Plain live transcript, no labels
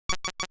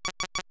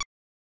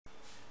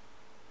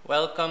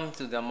Welcome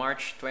to the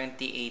March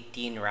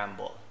 2018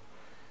 Ramble.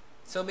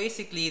 So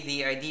basically,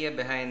 the idea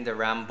behind the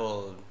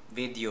Ramble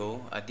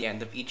video at the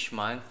end of each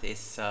month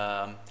is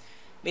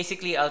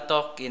basically I'll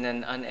talk in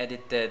an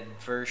unedited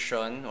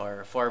version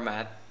or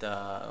format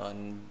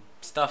on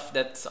stuff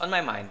that's on my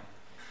mind.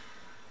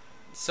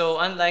 So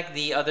unlike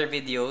the other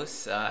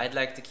videos, I'd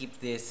like to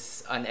keep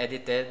this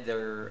unedited.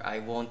 I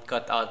won't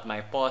cut out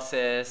my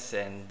pauses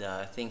and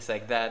things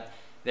like that.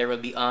 There will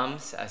be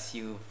ums, as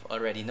you've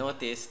already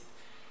noticed.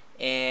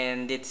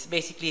 And it's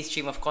basically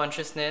stream of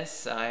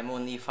consciousness. I'm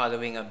only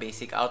following a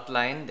basic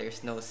outline.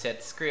 There's no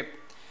set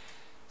script.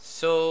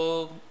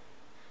 So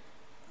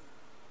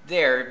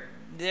the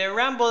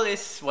ramble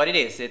is what it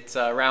is. It's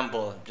a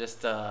ramble,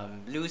 just a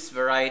loose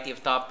variety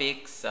of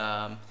topics.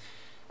 I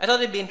thought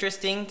it'd be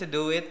interesting to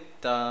do it.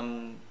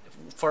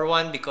 For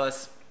one,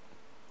 because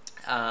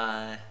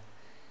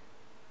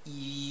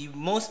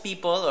most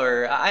people,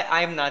 or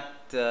I'm not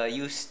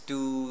used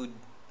to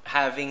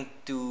having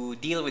to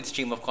deal with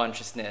stream of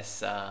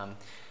consciousness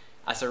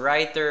as a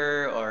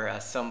writer or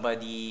as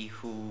somebody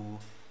who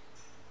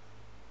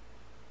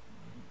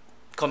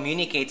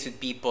communicates with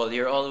people.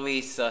 You're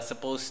always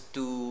supposed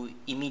to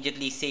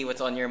immediately say what's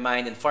on your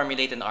mind and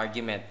formulate an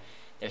argument.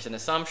 There's an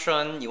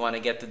assumption, you want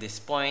to get to this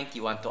point,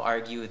 you want to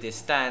argue this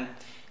stand,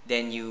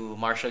 then you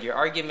marshal your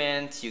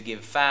arguments, you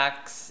give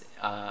facts,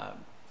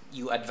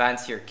 you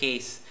advance your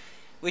case,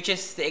 which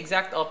is the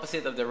exact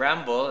opposite of the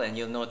ramble. And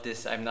you'll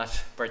notice I'm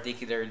not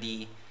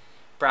particularly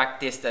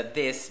practiced at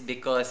this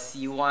because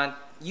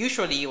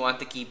usually you want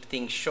to keep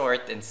things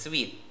short and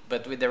sweet.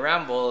 But with the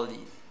ramble,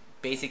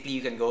 basically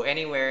you can go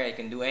anywhere, you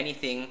can do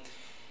anything.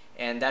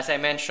 And as I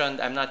mentioned,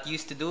 I'm not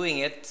used to doing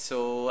it,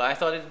 so I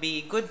thought it'd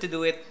be good to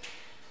do it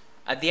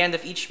at the end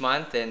of each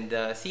month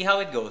and see how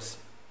it goes.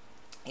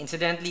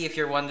 Incidentally, if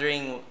you're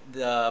wondering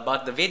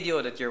about the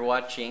video that you're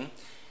watching,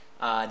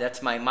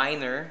 that's my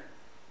miner.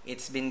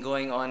 It's been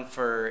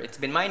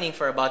mining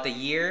for about a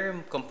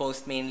year,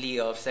 composed mainly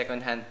of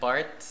secondhand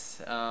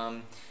parts.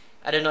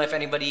 I don't know if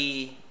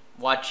anybody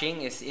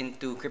watching is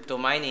into crypto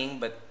mining,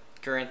 but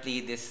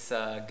currently this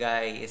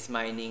guy is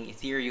mining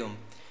Ethereum.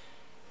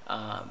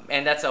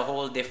 And that's a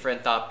whole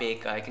different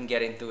topic. I can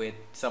get into it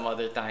some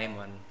other time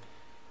on,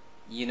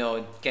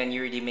 can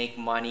you really make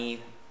money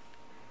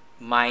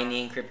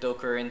mining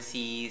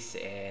cryptocurrencies,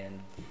 and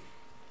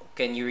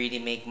can you really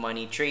make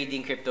money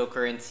trading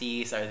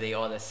cryptocurrencies? Are they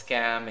all a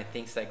scam and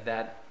things like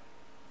that?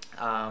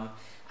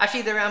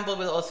 Actually, the Ramble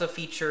will also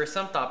feature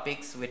some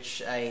topics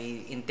which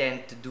I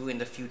intend to do in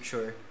the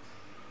future.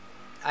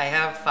 I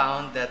have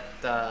found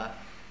that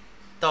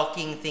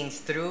talking things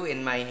through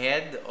in my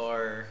head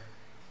or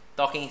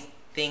talking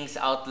things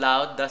out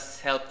loud does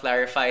help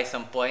clarify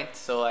some points.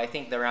 So I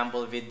think the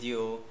Ramble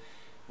video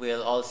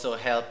will also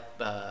help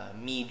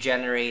me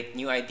generate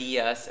new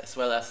ideas as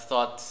well as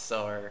thoughts,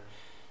 or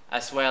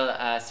as well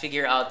as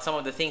figure out some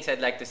of the things I'd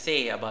like to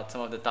say about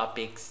some of the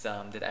topics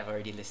that I've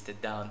already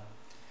listed down.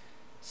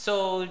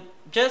 So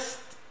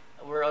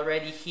we're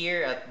already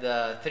here at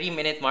the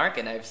 3-minute mark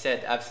and I've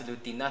said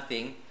absolutely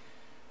nothing.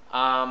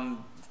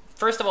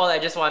 First of all, I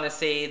just want to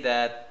say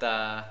that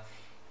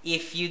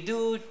if you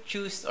do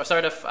choose, or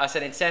sort of as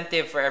an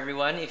incentive for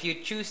everyone, if you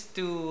choose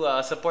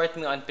to support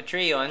me on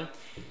Patreon,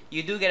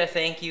 you do get a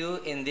thank you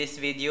in this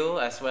video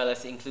as well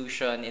as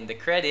inclusion in the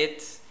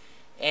credits.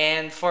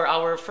 And for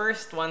our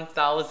first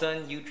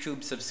 1,000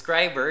 YouTube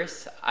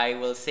subscribers, I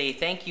will say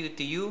thank you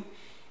to you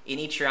in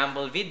each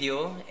Ramble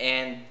video.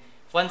 And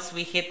once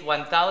we hit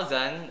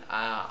 1,000,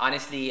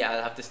 honestly,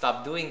 I'll have to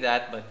stop doing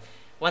that, but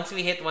once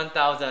we hit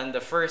 1,000,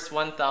 the first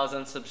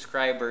 1,000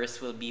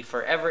 subscribers will be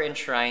forever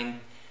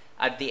enshrined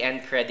at the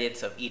end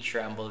credits of each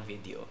Ramble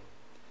video.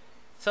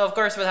 So of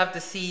course we'll have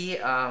to see.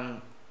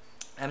 I'm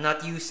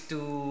not used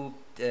to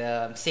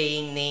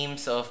saying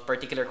names of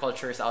particular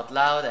cultures out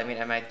loud. I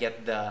mean, I might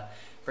get the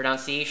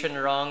pronunciation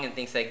wrong and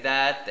things like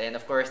that. And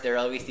of course there are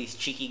always these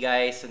cheeky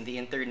guys on the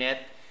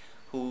internet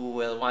who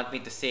will want me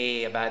to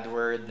say a bad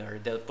word, or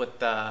they'll put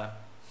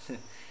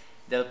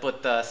they'll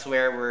put a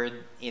swear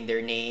word in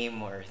their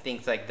name or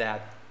things like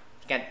that.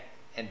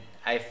 And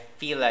I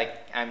feel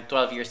like I'm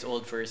 12 years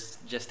old for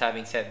just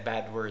having said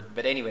bad word.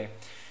 But anyway,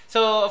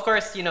 so of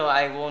course,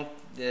 I won't,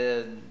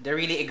 the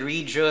really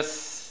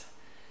egregious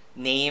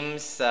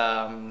names,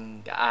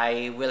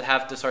 I will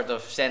have to sort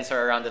of censor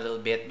around a little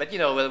bit, but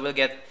we'll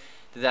get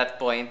to that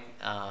point.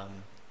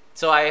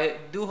 So I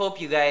do hope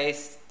you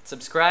guys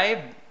subscribe.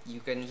 You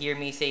can hear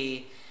me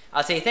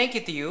I'll say thank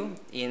you to you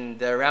in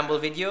the Ramble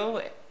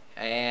video,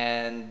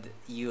 and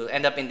you'll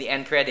end up in the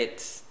end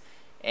credits.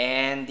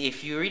 And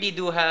if you really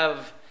do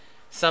have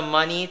some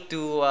money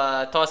to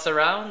toss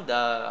around,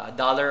 $1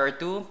 or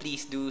 $2,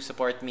 please do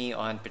support me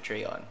on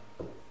Patreon.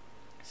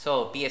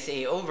 So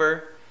PSA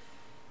over.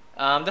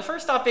 The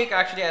first topic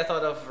actually I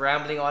thought of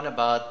rambling on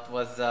about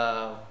was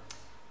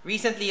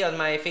recently on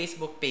my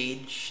Facebook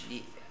page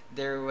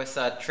there was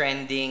a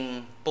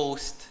trending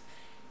post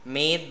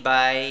made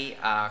by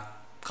a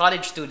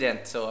college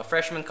student, so a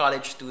freshman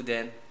college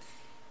student,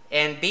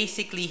 and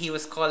basically he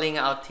was calling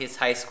out his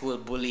high school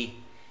bully.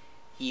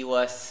 He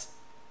was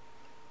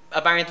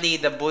apparently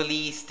the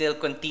bully still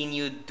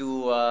continued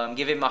to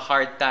give him a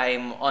hard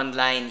time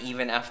online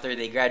even after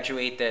they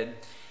graduated.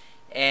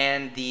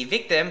 And the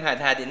victim had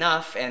had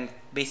enough and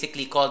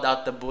basically called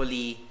out the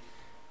bully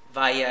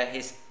via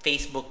his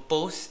Facebook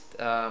post.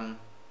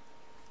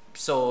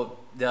 So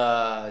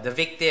the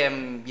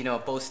victim,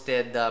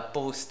 posted the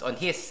post on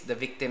the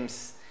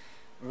victim's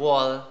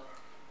wall,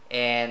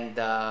 and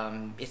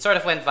it sort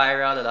of went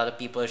viral. A lot of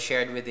people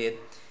shared with it,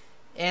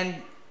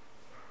 and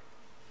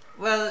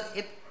well,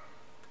 it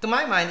to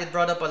my mind it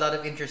brought up a lot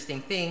of interesting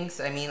things.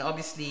 I mean,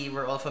 obviously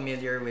we're all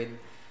familiar with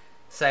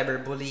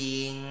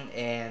cyberbullying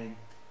and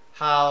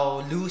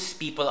how loose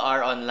people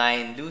are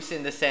online. Loose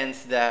in the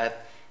sense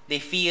that they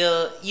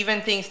feel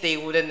even things they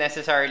wouldn't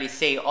necessarily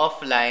say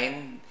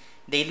offline,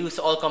 they lose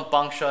all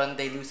compunction,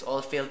 they lose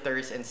all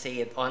filters and say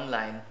it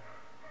online.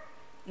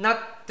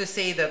 Not to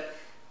say that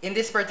in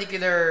this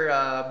particular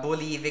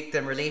bully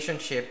victim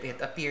relationship,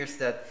 it appears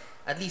that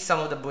at least some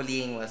of the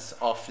bullying was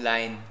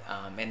offline,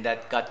 and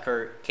that got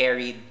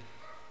carried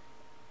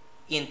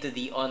into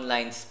the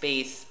online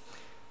space.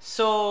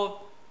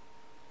 So,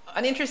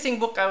 an interesting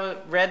book I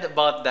read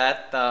about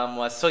that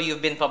was So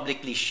You've Been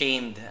Publicly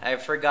Shamed.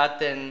 I've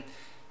forgotten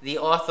the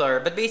author,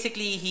 but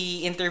basically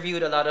he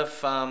interviewed a lot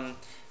of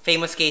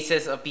famous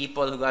cases of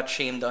people who got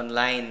shamed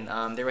online.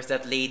 There was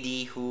that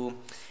lady who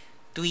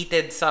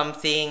tweeted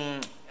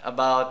something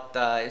about,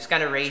 it was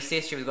kind of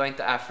racist. She was going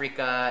to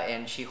Africa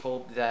and she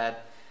hoped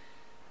that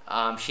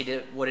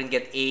wouldn't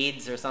get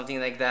AIDS or something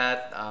like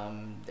that.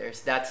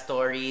 There's that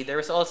story. There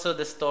was also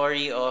the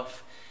story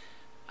of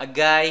a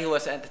guy who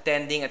was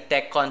attending a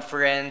tech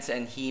conference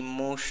and he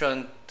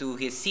motioned to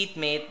his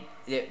seatmate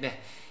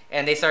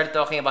and they started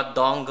talking about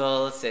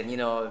dongles and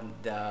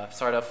the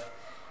sort of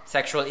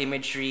sexual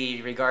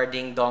imagery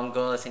regarding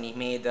dongles, and he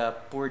made a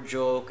poor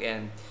joke,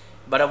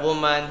 but a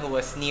woman who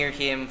was near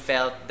him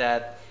felt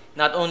that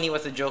not only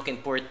was the joke in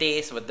poor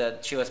taste, but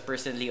that she was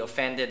personally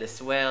offended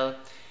as well.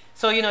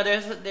 So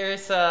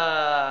there's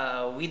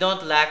we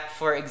don't lack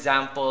for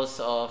examples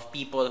of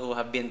people who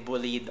have been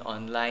bullied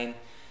online.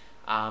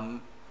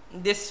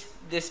 This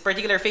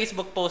particular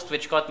Facebook post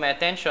which caught my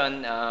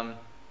attention,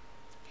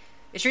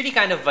 it's really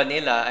kind of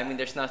vanilla. I mean,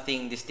 there's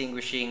nothing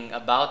distinguishing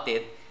about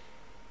it.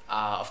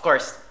 Of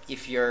course,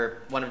 if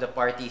you're one of the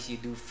parties, you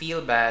do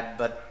feel bad,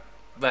 but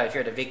if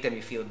you're the victim,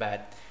 you feel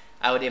bad.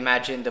 I would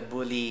imagine the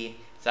bully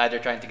is either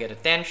trying to get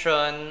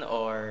attention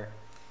or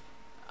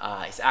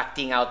is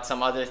acting out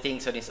some other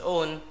things on his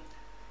own.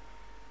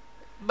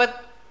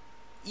 But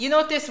you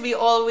notice we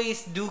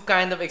always do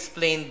kind of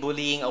explain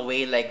bullying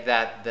away like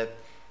that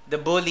the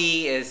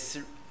bully is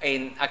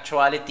in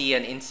actuality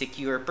an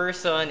insecure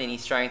person and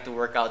he's trying to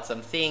work out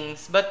some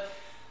things. But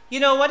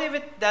what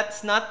if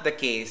that's not the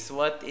case?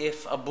 What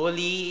if a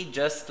bully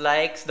just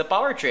likes the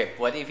power trip?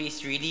 What if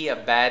he's really a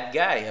bad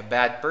guy, a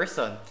bad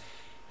person?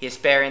 His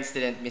parents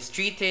didn't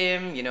mistreat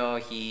him,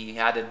 he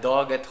had a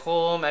dog at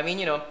home. I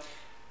mean,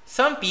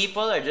 some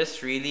people are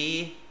just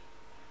really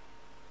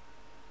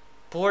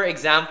poor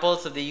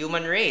examples of the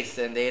human race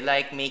and they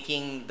like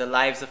making the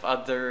lives of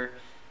other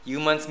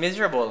humans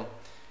miserable.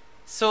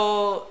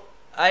 So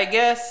I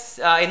guess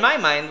in my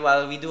mind,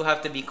 while we do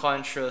have to be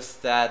conscious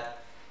that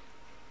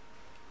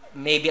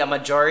maybe a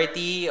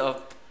majority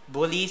of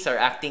bullies are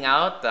acting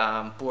out,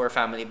 poor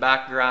family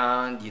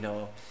background,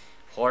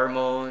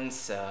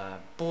 hormones,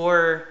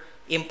 poor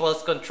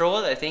impulse control,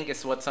 I think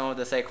is what some of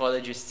the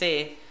psychologists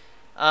say.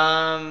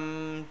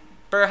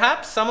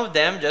 Perhaps some of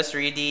them just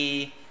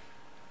really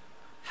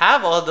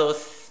have all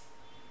those,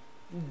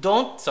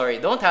 don't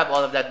have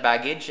all of that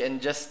baggage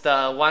and just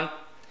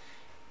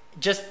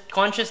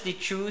consciously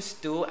choose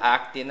to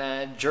act in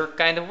a jerk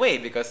kind of way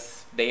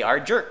because they are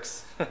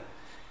jerks.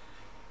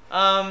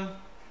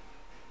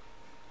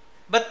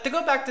 But to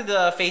go back to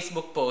the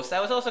Facebook post, I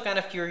was also kind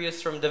of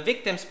curious from the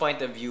victim's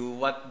point of view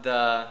what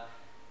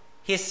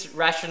his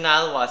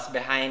rationale was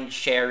behind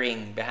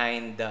sharing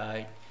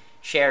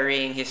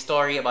his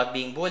story about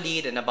being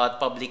bullied and about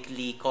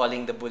publicly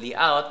calling the bully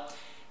out.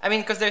 I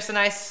mean, because there's a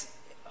nice,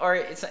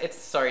 or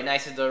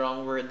nice is the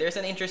wrong word. There's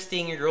an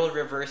interesting role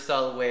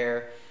reversal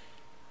where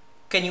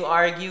can you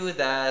argue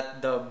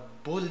that the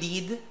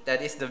bullied,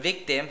 that is the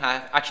victim,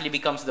 actually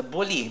becomes the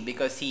bully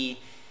because he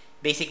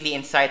basically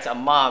incites a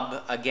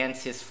mob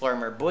against his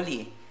former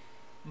bully.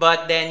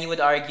 But then you would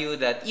argue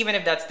that even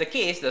if that's the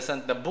case,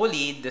 doesn't the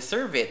bully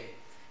deserve it?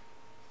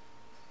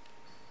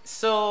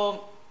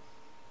 So,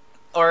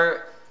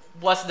 or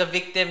was the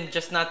victim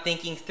just not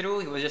thinking through?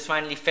 He was just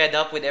finally fed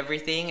up with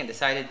everything and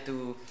decided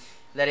to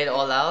let it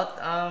all out.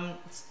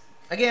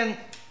 Again,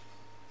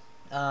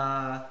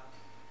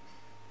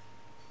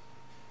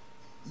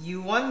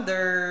 you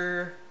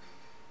wonder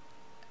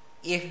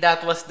if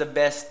that was the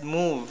best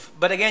move.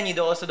 But again,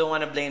 you also don't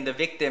want to blame the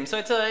victim. So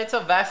it's a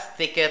vast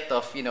thicket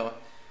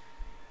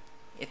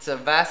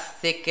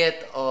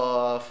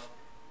of,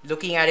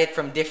 looking at it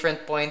from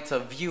different points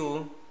of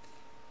view.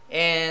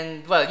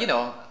 And well,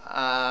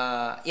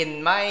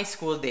 in my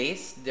school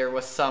days, there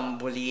was some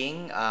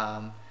bullying.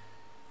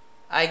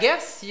 I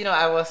guess,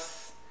 I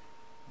was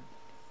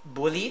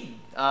bullied.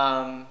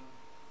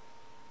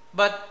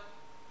 but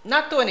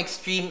not to an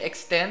extreme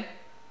extent.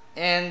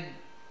 And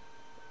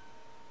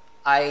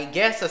I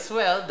guess as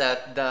well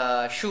that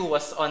the shoe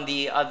was on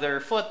the other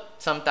foot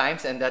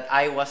sometimes, and that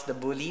I was the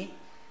bully.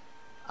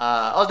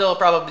 Although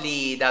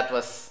probably that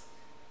was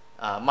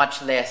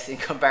much less in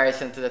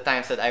comparison to the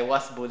times that I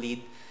was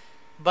bullied.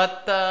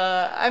 But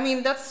I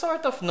mean, that's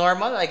sort of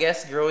normal, I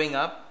guess, growing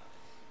up.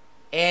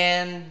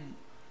 And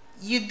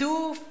you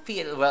do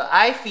feel, well,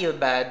 I feel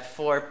bad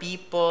for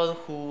people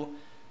who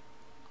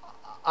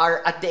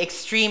are at the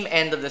extreme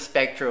end of the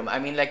spectrum. I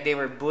mean, like they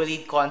were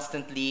bullied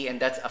constantly, and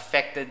that's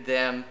affected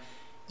them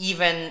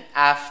even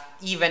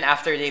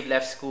after they've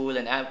left school,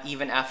 and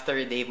even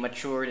after they've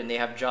matured and they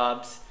have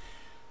jobs.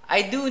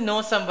 I do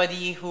know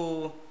somebody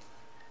who,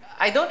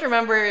 I don't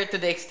remember to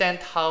the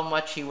extent how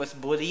much he was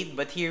bullied,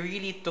 but he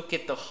really took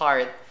it to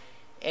heart,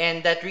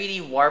 and that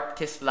really warped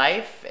his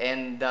life.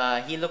 And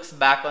he looks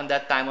back on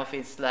that time of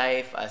his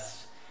life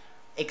as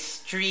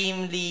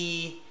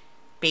extremely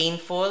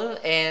painful,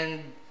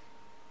 and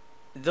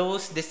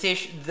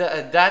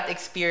that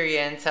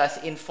experience has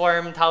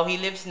informed how he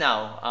lives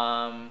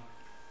now.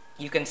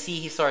 You can see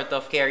he sort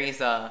of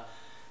carries a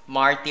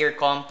martyr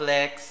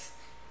complex.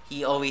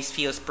 He always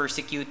feels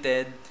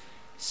persecuted.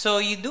 So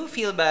you do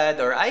feel bad,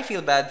 or I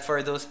feel bad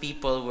for those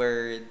people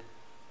where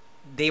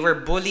they were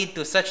bullied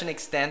to such an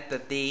extent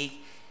that they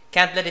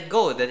can't let it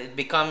go, that it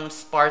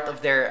becomes part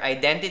of their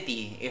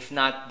identity, if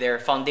not their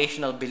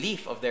foundational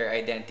belief of their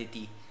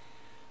identity.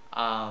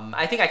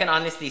 I think I can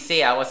honestly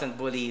say I wasn't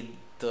bullied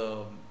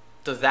to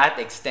that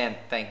extent,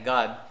 thank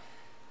God.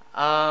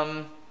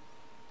 I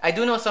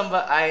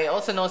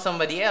also know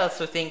somebody else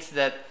who thinks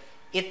that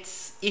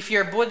if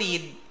you're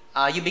bullied,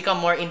 you become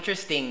more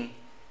interesting,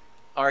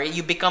 or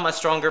you become a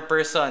stronger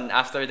person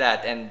after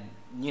that, and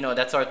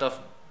that sort of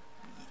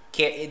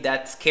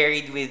that's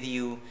carried with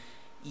you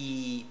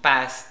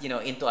past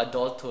into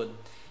adulthood.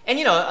 And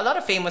a lot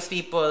of famous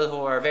people who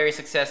are very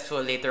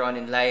successful later on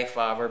in life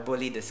were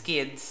bullied as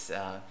kids.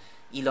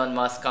 Elon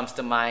Musk comes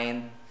to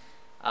mind.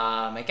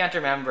 I can't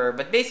remember,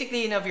 but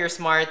basically, if you're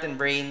smart and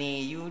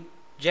brainy, you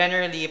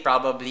generally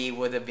probably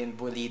would have been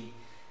bullied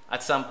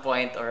at some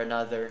point or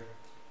another.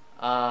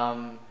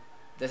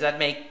 Does that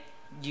make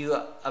you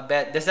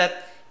does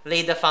that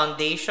lay the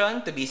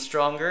foundation to be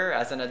stronger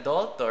as an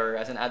adult or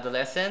as an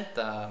adolescent?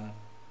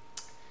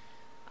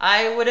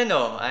 I wouldn't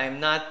know. I'm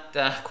not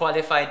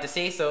qualified to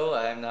say so.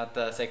 I'm not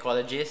a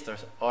psychologist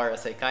or a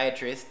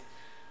psychiatrist.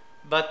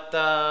 But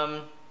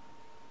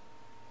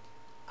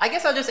I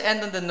guess I'll just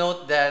end on the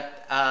note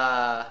that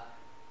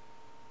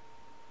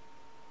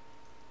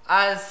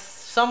as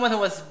someone who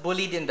was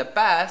bullied in the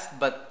past,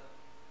 but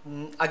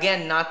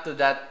again, not to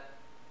that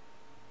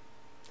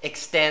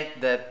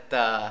extent that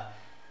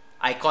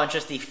I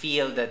consciously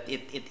feel that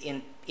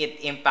it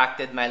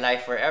impacted my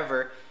life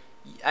forever,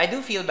 I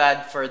do feel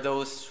bad for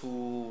those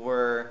who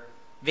were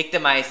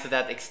victimized to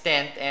that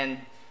extent.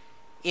 And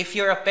if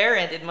you're a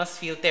parent, it must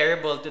feel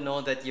terrible to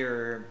know that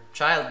your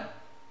child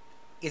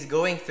is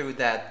going through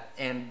that.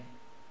 And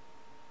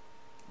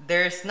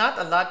there's not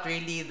a lot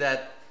really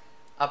that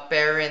a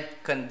parent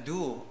can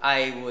do,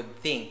 I would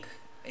think,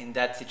 in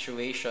that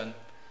situation.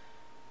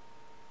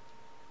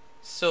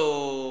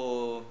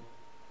 So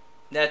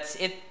that's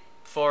it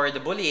for the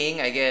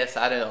bullying, I guess.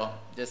 I don't know,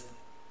 just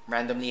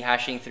randomly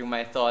hashing through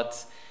my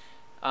thoughts.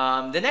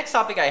 The next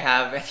topic I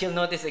have, and you'll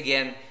notice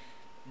again,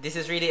 this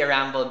is really a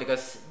ramble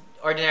because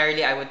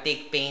ordinarily I would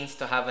take pains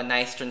to have a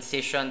nice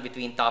transition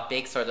between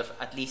topics, sort of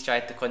at least try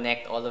to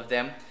connect all of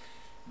them.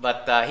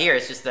 But here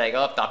it's just like,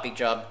 oh, topic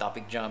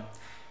jump.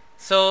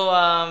 So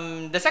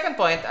the second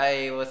point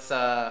I was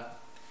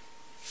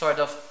sort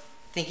of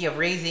thinking of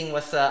raising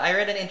was I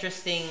read an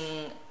interesting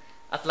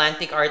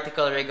Atlantic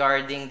article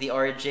regarding the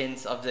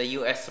origins of the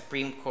US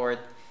Supreme Court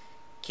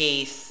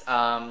case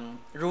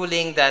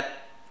ruling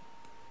that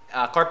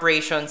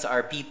corporations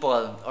are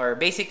people, or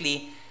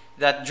basically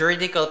that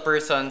juridical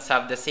persons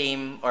have the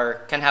same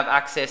or can have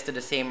access to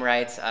the same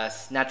rights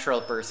as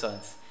natural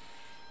persons.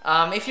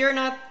 If you're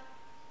not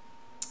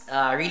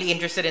really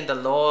interested in the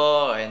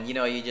law and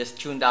you just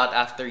tuned out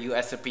after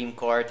US Supreme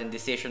Court and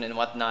decision and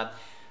whatnot,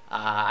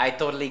 I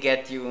totally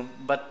get you.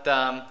 But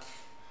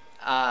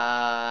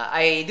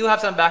I do have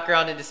some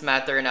background in this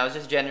matter, and I was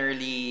just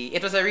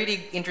it was a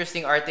really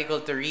interesting article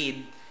to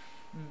read.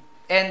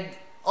 And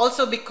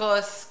also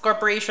because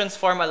corporations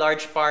form a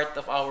large part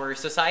of our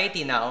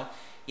society now.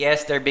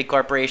 Yes, they're big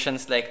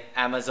corporations like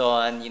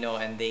Amazon,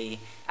 and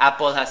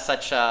Apple has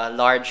such a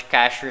large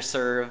cash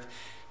reserve.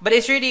 But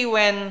it's really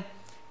when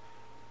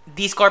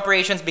these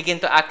corporations begin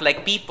to act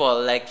like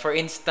people. Like, for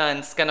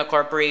instance, can a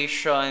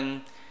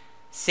corporation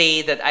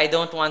say that I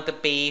don't want to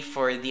pay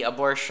for the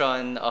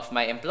abortion of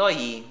my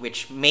employee,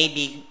 which may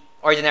be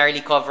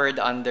ordinarily covered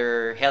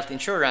under health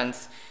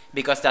insurance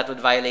because that would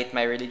violate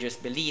my religious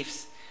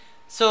beliefs.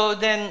 So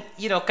then,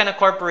 can a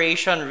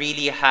corporation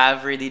really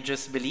have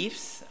religious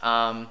beliefs?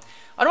 On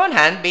one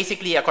hand,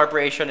 basically a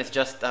corporation is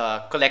just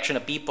a collection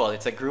of people.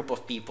 It's a group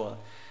of people.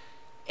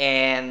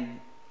 And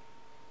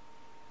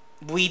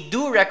we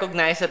do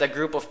recognize that a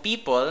group of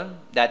people,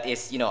 that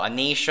is, a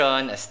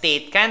nation, a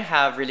state, can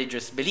have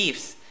religious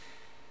beliefs.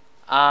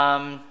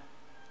 And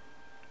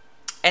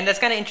that's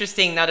kind of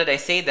interesting now that I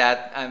say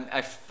that.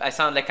 I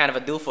sound like kind of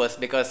a doofus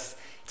because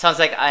it sounds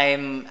like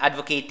I'm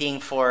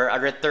advocating for a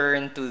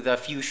return to the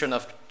fusion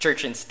of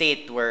church and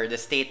state, where the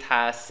state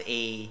has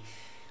a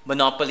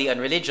monopoly on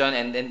religion,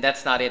 and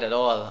that's not it at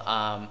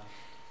all.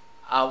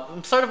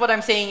 Sort of what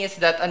I'm saying is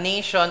that a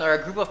nation or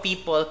a group of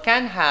people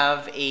can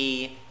have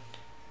a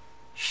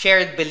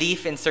shared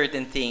belief in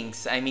certain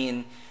things. I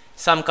mean,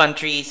 some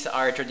countries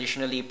are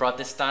traditionally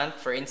Protestant,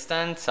 for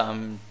instance.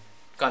 Some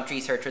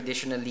countries are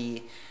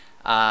traditionally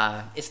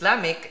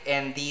Islamic,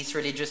 and these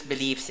religious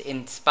beliefs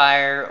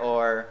inspire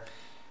or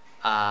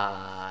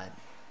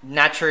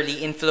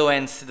naturally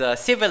influence the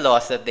civil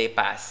laws that they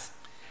pass.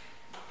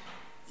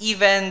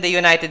 Even the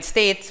United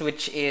States,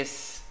 which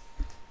is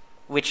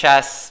one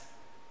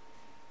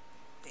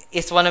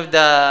of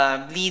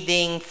the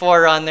leading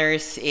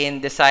forerunners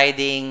in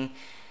deciding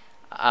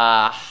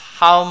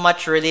how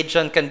much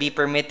religion can be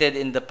permitted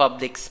in the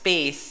public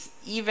space.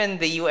 Even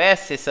the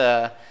US is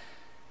a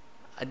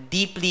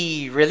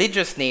deeply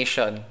religious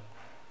nation.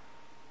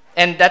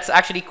 And that's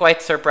actually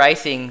quite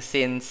surprising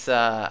since,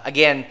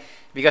 again,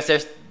 because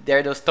there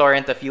are those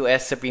torrent of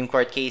US Supreme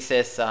Court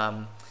cases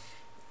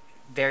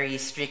very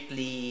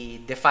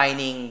strictly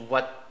defining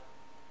what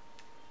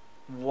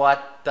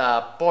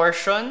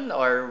portion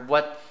or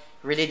what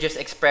religious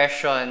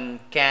expression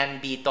can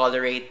be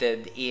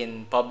tolerated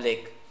in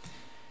public.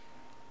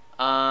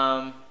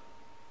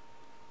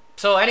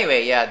 So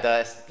anyway, yeah,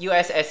 the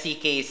USSC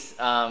case,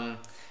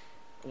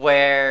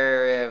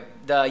 where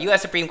the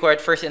US Supreme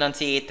Court first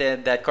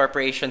enunciated that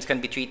corporations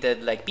can be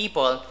treated like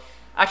people.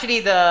 Actually,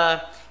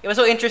 it was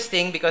so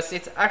interesting because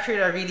it's actually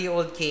a really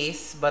old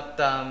case,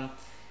 but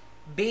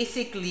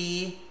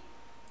basically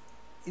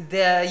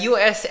the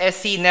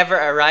USSC never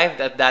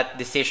arrived at that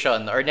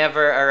decision, or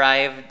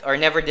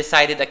never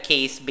decided a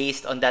case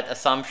based on that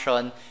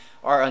assumption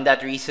or on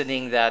that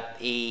reasoning that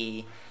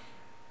a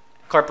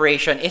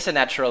corporation is a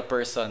natural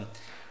person.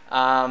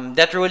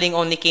 That ruling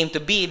only came to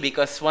be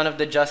because one of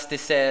the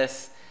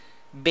justices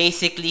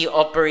basically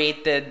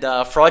operated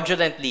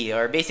fraudulently,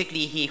 or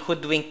basically he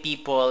hoodwinked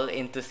people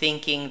into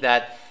thinking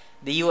that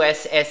the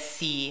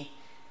USSC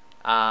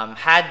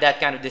had that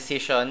kind of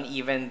decision,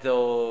 even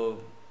though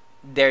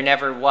there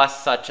never was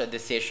such a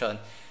decision.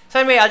 So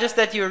anyway, I'll just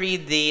let you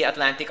read the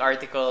Atlantic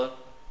article.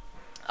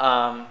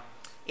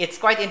 It's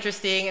quite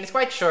interesting and it's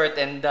quite short,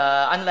 and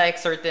unlike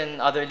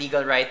certain other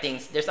legal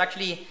writings, it's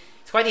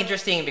quite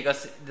interesting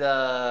because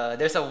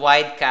there's a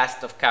wide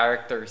cast of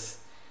characters.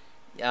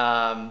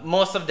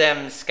 Most of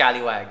them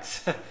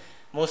scallywags.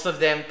 Most of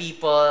them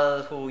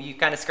people who you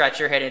kind of scratch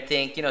your head and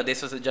think,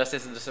 this was a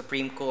justice of the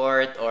Supreme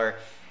Court, or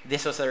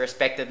this was a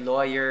respected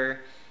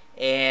lawyer.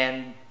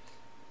 And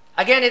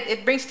again,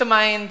 it brings to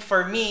mind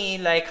for me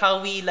like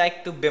how we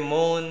like to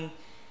bemoan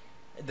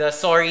the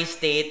sorry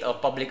state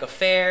of public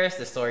affairs,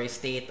 the sorry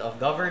state of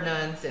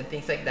governance, and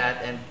things like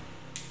that. And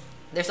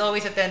there's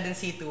always a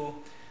tendency to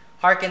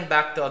harken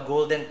back to a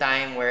golden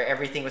time where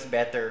everything was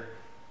better,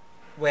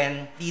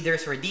 when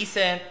leaders were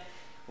decent,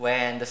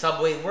 when the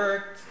subway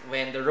worked,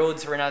 when the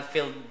roads were not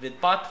filled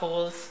with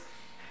potholes.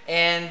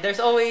 And there's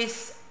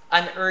always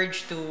an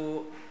urge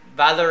to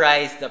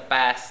valorize the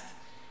past,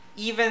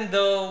 even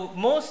though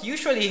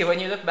usually when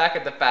you look back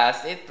at the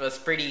past, it was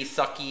pretty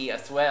sucky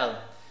as well.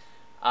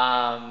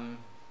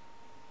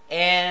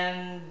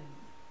 And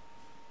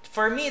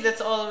for me,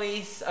 that's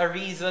always a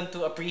reason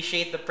to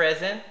appreciate the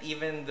present,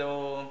 even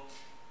though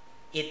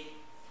it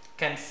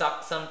can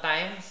suck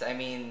sometimes. I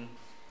mean,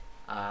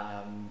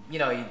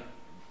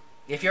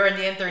 if you're on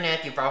the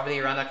internet, you probably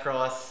run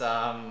across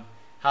how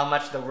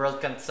much the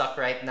world can suck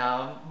right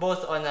now,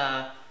 both on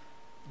a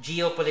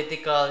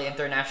geopolitical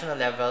international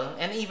level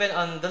and even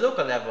on the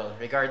local level,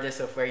 regardless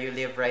of where you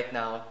live right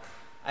now.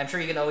 I'm sure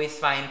you can always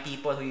find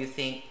people who you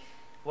think,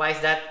 why is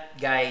that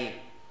guy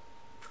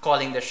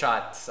calling the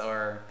shots?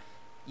 Or,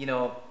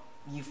 you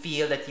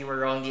feel that you were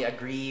wrongly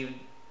aggrieved.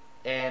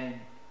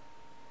 And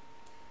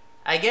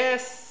I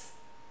guess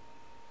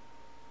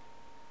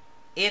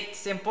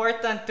it's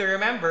important to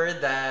remember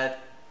that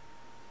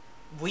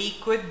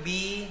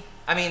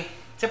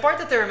it's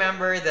important to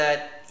remember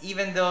that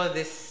even though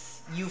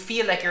you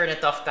feel like you're in a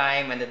tough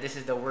time and that this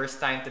is the worst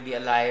time to be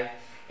alive,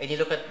 and you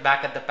look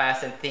back at the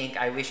past and think,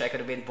 I wish I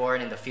could have been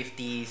born in the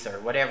 50s or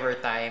whatever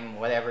time,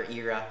 whatever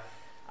era.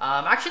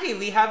 Actually,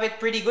 we have it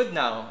pretty good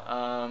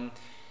now.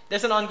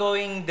 There's an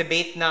ongoing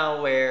debate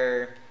now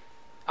where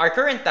our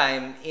current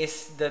time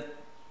is the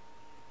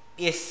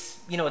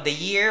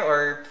year,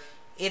 or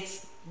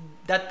it's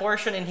that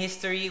portion in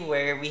history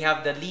where we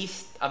have the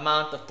least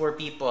amount of poor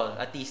people,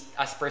 at least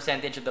as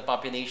percentage of the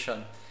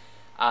population.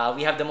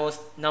 We have the most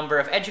number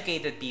of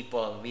educated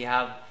people. We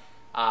have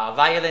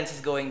violence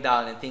is going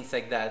down and things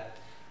like that.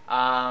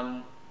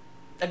 A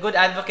good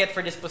advocate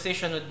for this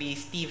position would be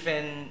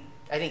Steven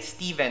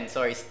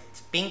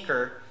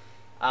Pinker.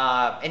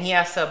 And he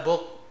has a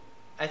book,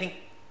 I think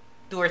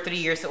 2 or 3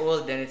 years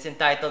old, and it's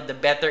entitled "The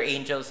Better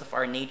Angels of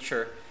Our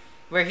Nature,"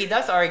 where he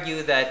does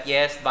argue that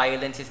yes,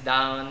 violence is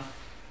down,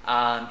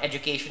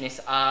 education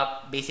is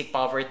up, basic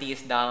poverty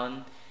is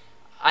down.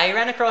 I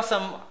ran across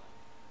some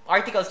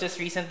articles just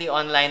recently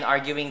online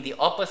arguing the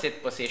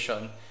opposite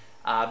position,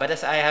 but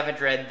as I haven't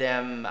read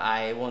them,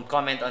 I won't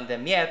comment on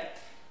them yet.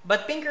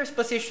 But Pinker's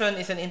position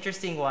is an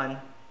interesting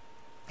one,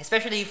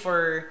 especially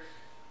for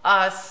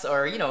us,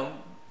 or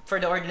for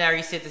the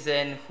ordinary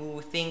citizen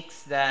who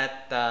thinks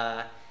that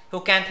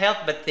who can't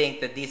help but think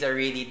that these are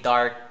really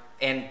dark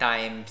end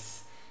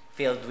times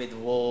filled with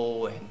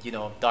woe and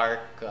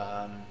dark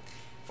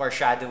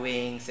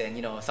foreshadowings, and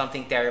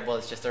something terrible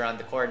is just around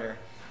the corner.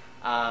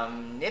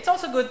 It's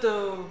also good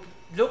to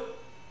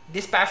look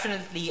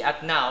dispassionately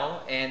at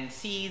now and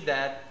see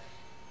that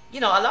a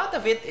lot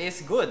of it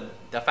is good.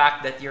 The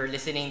fact that you're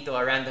listening to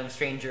a random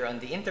stranger on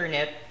the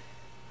internet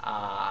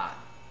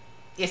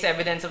is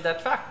evidence of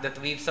that fact, that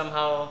we've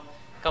somehow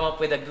come up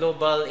with a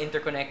global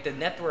interconnected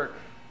network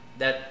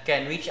that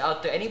can reach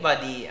out to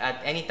anybody at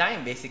any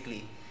time,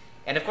 basically.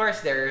 And of course,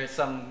 there are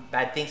some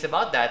bad things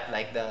about that,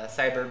 like the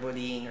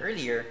cyberbullying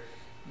earlier,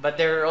 but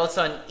there are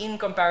also an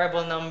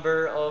incomparable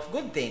number of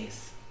good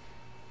things.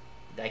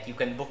 Like you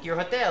can book your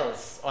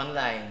hotels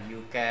online,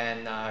 you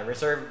can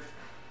reserve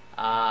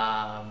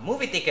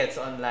movie tickets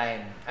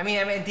online. I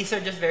mean, these are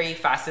just very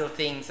facile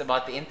things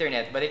about the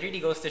internet, but it really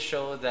goes to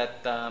show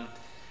that,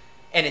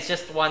 and it's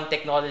just one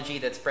technology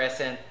that's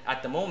present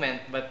at the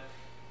moment. But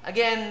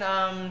again,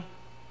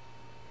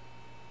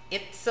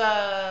 it's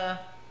kind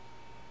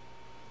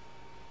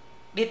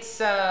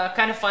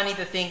of funny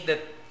to think that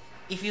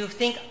if you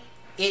think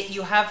it,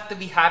 you have to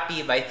be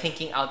happy by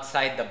thinking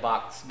outside the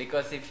box,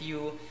 because if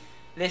you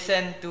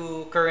listen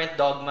to current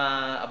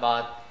dogma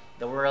about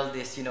the world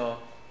is,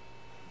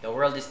 the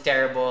world is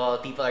terrible,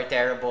 people are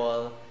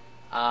terrible,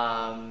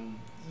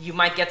 you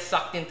might get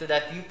sucked into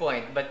that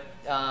viewpoint. But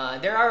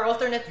there are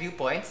alternate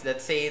viewpoints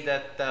that say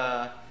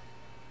that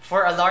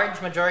for a large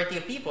majority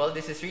of people,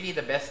 this is really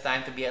the best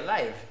time to be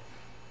alive.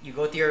 You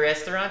go to your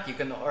restaurant, you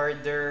can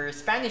order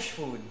Spanish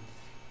food.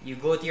 You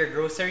go to your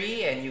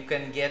grocery and you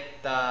can get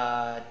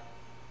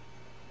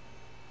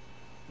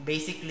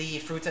basically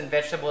fruits and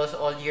vegetables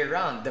all year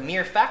round. The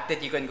mere fact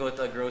that you can go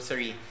to a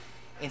grocery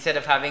instead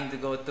of having to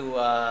go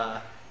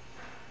to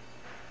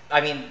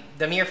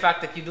the mere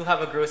fact that you do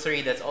have a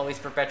grocery that's always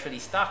perpetually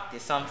stocked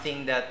is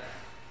something that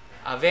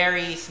a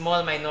very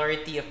small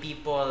minority of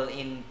people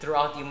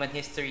throughout human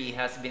history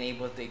have been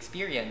able to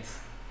experience.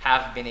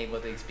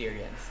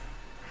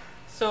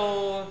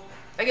 So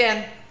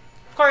again,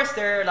 of course,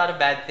 there are a lot of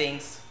bad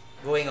things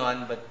going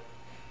on, but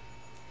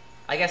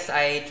I guess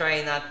I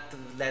try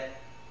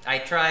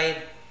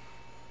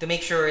to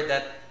make sure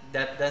that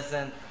that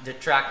doesn't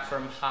detract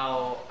from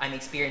how I'm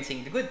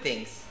experiencing the good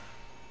things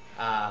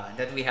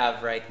that we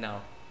have right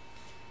now.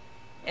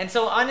 And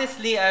so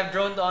honestly, I've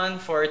droned on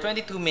for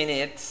 22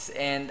 minutes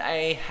and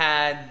I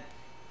had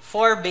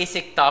 4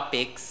 basic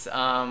topics,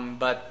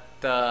 but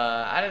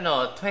I don't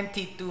know,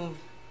 22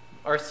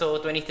 or so,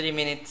 23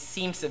 minutes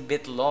seems a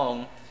bit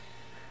long.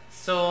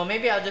 So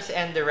maybe I'll just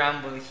end the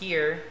ramble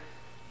here.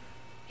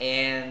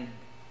 And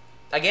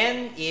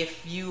again,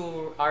 if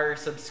you are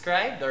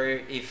subscribed, or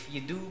if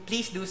you do,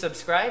 please do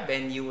subscribe,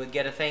 and you would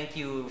get a thank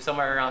you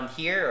somewhere around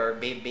here, or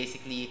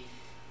basically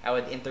I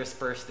would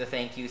intersperse the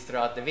thank yous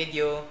throughout the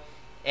video.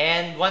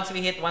 And once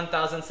we hit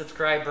 1,000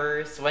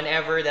 subscribers,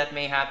 whenever that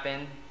may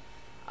happen,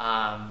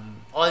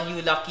 all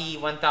you lucky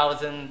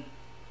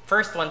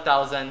first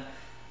 1,000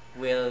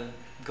 will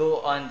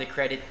go on the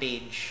credit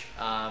page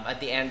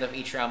at the end of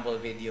each Ramble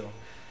video.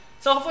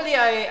 So hopefully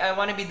I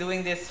want to be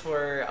doing this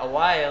for a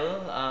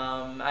while.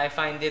 I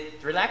find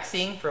it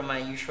relaxing from my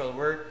usual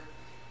work.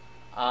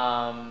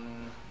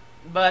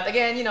 But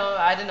again,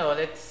 I don't know,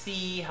 let's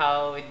see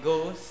how it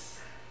goes.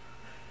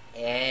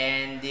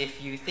 And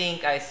if you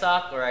think I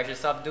suck or I should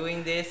stop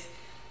doing this,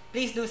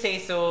 please do say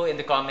so in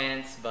the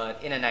comments,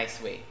 but in a nice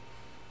way.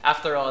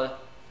 After all,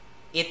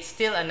 it's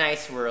still a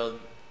nice world,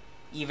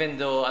 even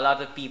though a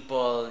lot of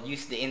people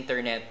use the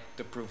internet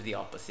to prove the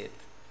opposite.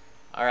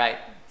 Alright,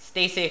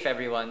 stay safe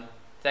everyone.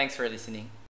 Thanks for listening.